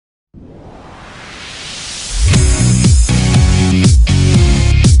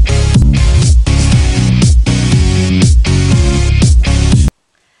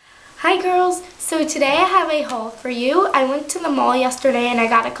So today I have a haul for you. I went to the mall yesterday and I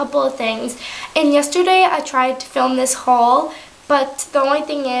got a couple of things. And yesterday I tried to film this haul, but the only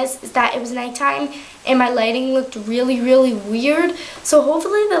thing is that it was nighttime and my lighting looked really weird. So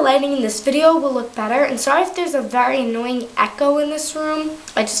hopefully the lighting in this video will look better. And sorry if there's a very annoying echo in this room.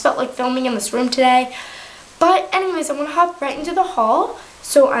 I just felt like filming in this room today. But anyways, I'm going to hop right into the haul.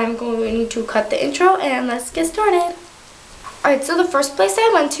 So I'm going to cut the intro and let's get started. Alright, so the first place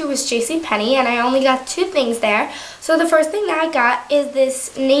I went to was JCPenney, and I only got two things there. So the first thing that I got is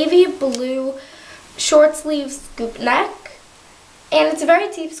this navy blue short sleeve scoop neck. And it's a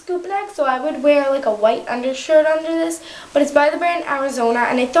very deep scoop neck, so I would wear like a white undershirt under this. But it's by the brand Arizona,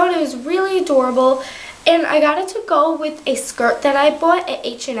 and I thought it was really adorable. And I got it to go with a skirt that I bought at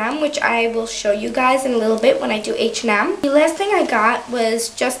H&M, which I will show you guys in a little bit when I do H&M. The last thing I got was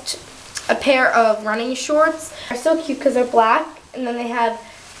just a pair of running shorts. They're so cute because they're black, and then they have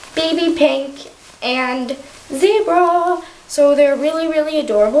baby pink and zebra. So they're really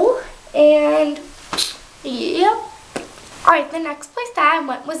adorable. And yep. Alright, the next place that I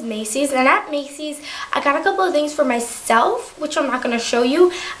went was Macy's, and at Macy's I got a couple of things for myself, which I'm not going to show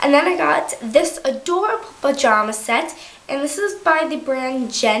you, and then I got this adorable pajama set, and this is by the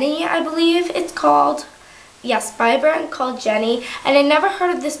brand Jenny, I believe it's called. Yes, by a brand called Jenny, and I never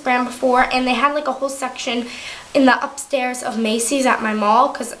heard of this brand before, and they had like a whole section in the upstairs of Macy's at my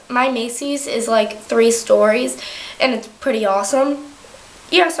mall, because my Macy's is like 3 stories, and it's pretty awesome.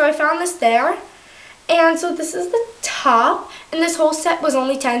 Yeah, so I found this there. And so this is the top, and this whole set was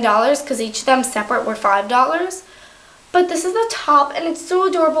only $10 because each of them separate were $5. But this is the top, and it's so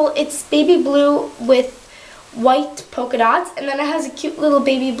adorable. It's baby blue with white polka dots, and then it has a cute little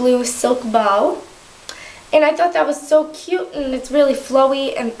baby blue silk bow. And I thought that was so cute, and it's really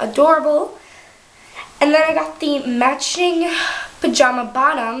flowy and adorable. And then I got the matching pajama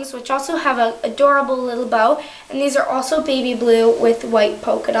bottoms, which also have an adorable little bow, and these are also baby blue with white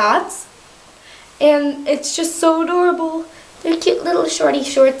polka dots. And it's just so adorable. They're cute little shorty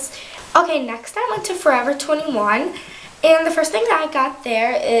shorts. Okay, next I went to Forever 21. And the first thing that I got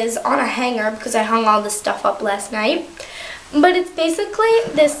there is on a hanger because I hung all this stuff up last night. But it's basically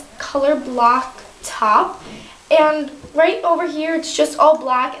this color block top. And right over here it's just all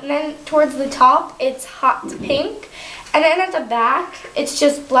black. And then towards the top it's hot pink. And then at the back, it's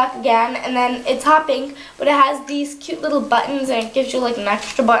just black again, and then it's hot pink, but it has these cute little buttons, and it gives you like an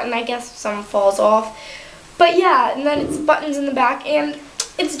extra button, I guess, if some falls off. But yeah, and then it's buttons in the back, and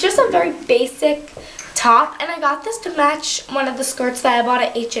it's just a very basic top, and I got this to match one of the skirts that I bought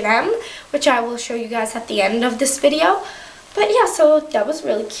at H&M, which I will show you guys at the end of this video. But yeah, so that was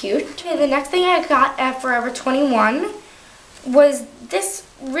really cute. Okay, the next thing I got at Forever 21 was this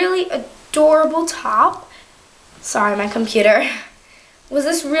really adorable top. Sorry, my computer. Was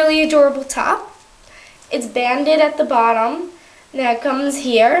this really adorable top. It's banded at the bottom. Now it comes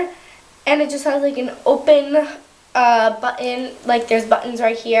here, and it just has like an open button, like there's buttons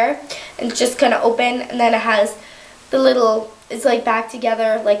right here, and it's just kind of open, and then it has the little, it's like back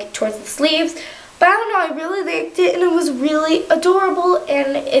together like towards the sleeves. But I don't know, I really liked it, and it was really adorable,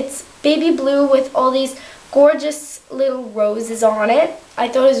 and it's baby blue with all these gorgeous little roses on it. I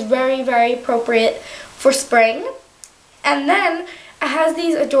thought it was very appropriate for spring. And then it has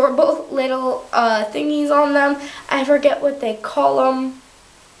these adorable little thingies on them. I forget what they call them,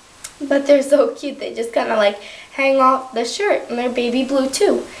 but they're so cute. They just kind of like hang off the shirt, and they're baby blue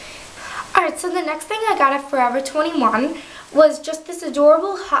too. Alright, so the next thing I got at Forever 21 was just this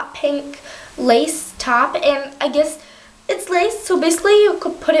adorable hot pink lace top, and I guess it's lace, so basically you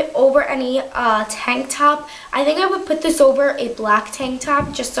could put it over any tank top. I think I would put this over a black tank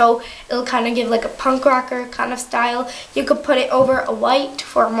top just so it'll kind of give like a punk rocker kind of style. You could put it over a white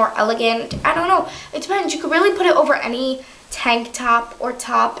for a more elegant, I don't know, it depends. You could really put it over any tank top or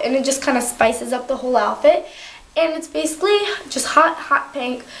top, and it just kind of spices up the whole outfit. And it's basically just hot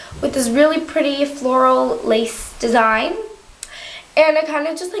pink with this really pretty floral lace design. And it kind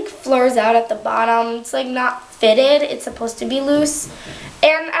of just like flurs out at the bottom. It's like not fitted. It's supposed to be loose.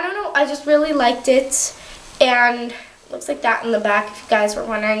 And I don't know, I just really liked it. And it looks like that in the back, if you guys were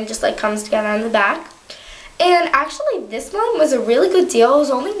wondering. It just like comes together in the back. And actually this one was a really good deal. It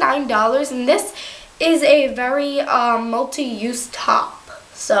was only $9, and this is a very multi-use top.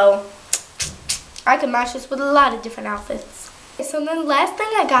 So I can match this with a lot of different outfits. So then the last thing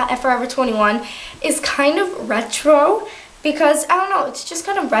I got at Forever 21 is kind of retro. Because, I don't know, it's just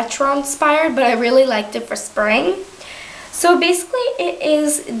kind of retro inspired, but I really liked it for spring. So basically it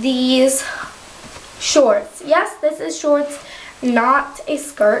is these shorts. Yes, this is shorts, not a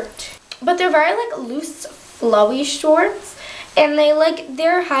skirt. But they're very like loose, flowy shorts. And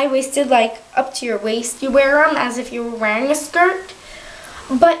they're high-waisted, like up to your waist. You wear them as if you were wearing a skirt.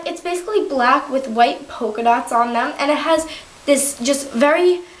 But it's basically black with white polka dots on them, and it has this just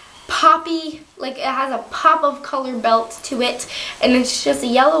very poppy, like it has a pop of color belt to it, and it's just a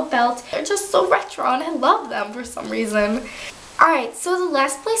yellow belt. They're just so retro, and I love them for some reason. Alright, so the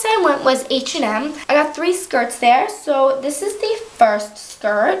last place I went was H&M. I got 3 skirts there. So this is the first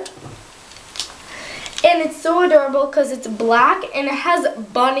skirt. And it's so adorable because it's black and it has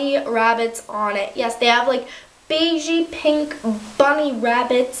bunny rabbits on it. Yes, they have like beigey pink bunny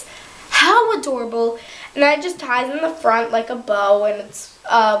rabbits. How adorable. And it just ties in the front like a bow, and it's,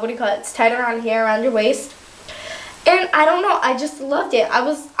 it's tied around here, around your waist. And I don't know, I just loved it.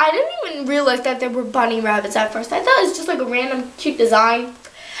 I didn't even realize that there were bunny rabbits at first. I thought it was just like a random cute design.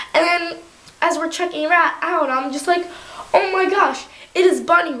 And then as we're checking it out, I'm just like, oh my gosh, it is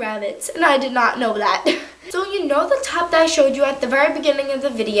bunny rabbits. And I did not know that. So you know the top that I showed you at the very beginning of the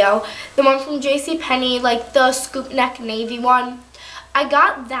video, the one from JCPenney, like the scoop neck navy one. I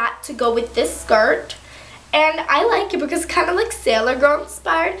got that to go with this skirt. And I like it because it's kind of like Sailor Girl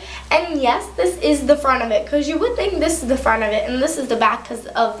inspired. And yes, this is the front of it, because you would think this is the front of it and this is the back because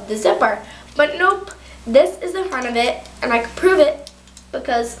of the zipper. But nope, this is the front of it, and I can prove it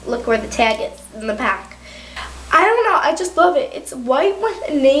because look where the tag is in the back. I don't know, I just love it. It's white with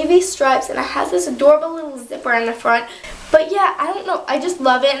navy stripes, and it has this adorable little zipper in the front. But yeah, I don't know, I just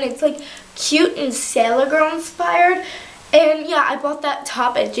love it, and it's like cute and Sailor Girl inspired. And yeah, I bought that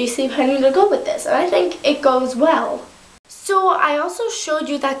top at JCPenney to go with this, and I think it goes well. So I also showed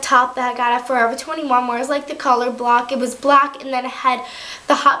you that top that I got at Forever 21, where it's like the color block. It was black, and then it had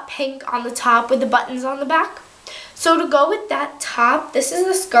the hot pink on the top with the buttons on the back. So to go with that top, this is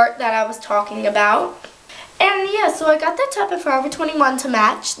the skirt that I was talking about. And yeah, so I got that top at Forever 21 to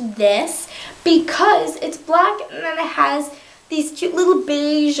match this because it's black, and then it has these cute little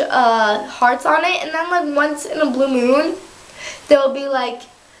beige hearts on it, and then like once in a blue moon there'll be like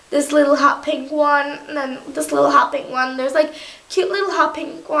this little hot pink one, and then this little hot pink one. There's like cute little hot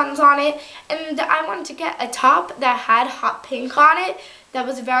pink ones on it, and I wanted to get a top that had hot pink on it that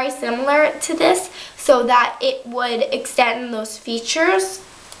was very similar to this so that it would extend those features.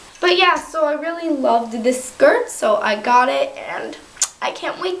 But yeah, so I really loved this skirt, so I got it, and I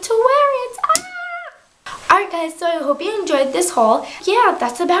can't wait to wear it. Alright guys, so I hope you enjoyed this haul. Yeah,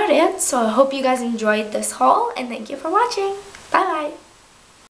 that's about it. So I hope you guys enjoyed this haul, and thank you for watching. Bye bye.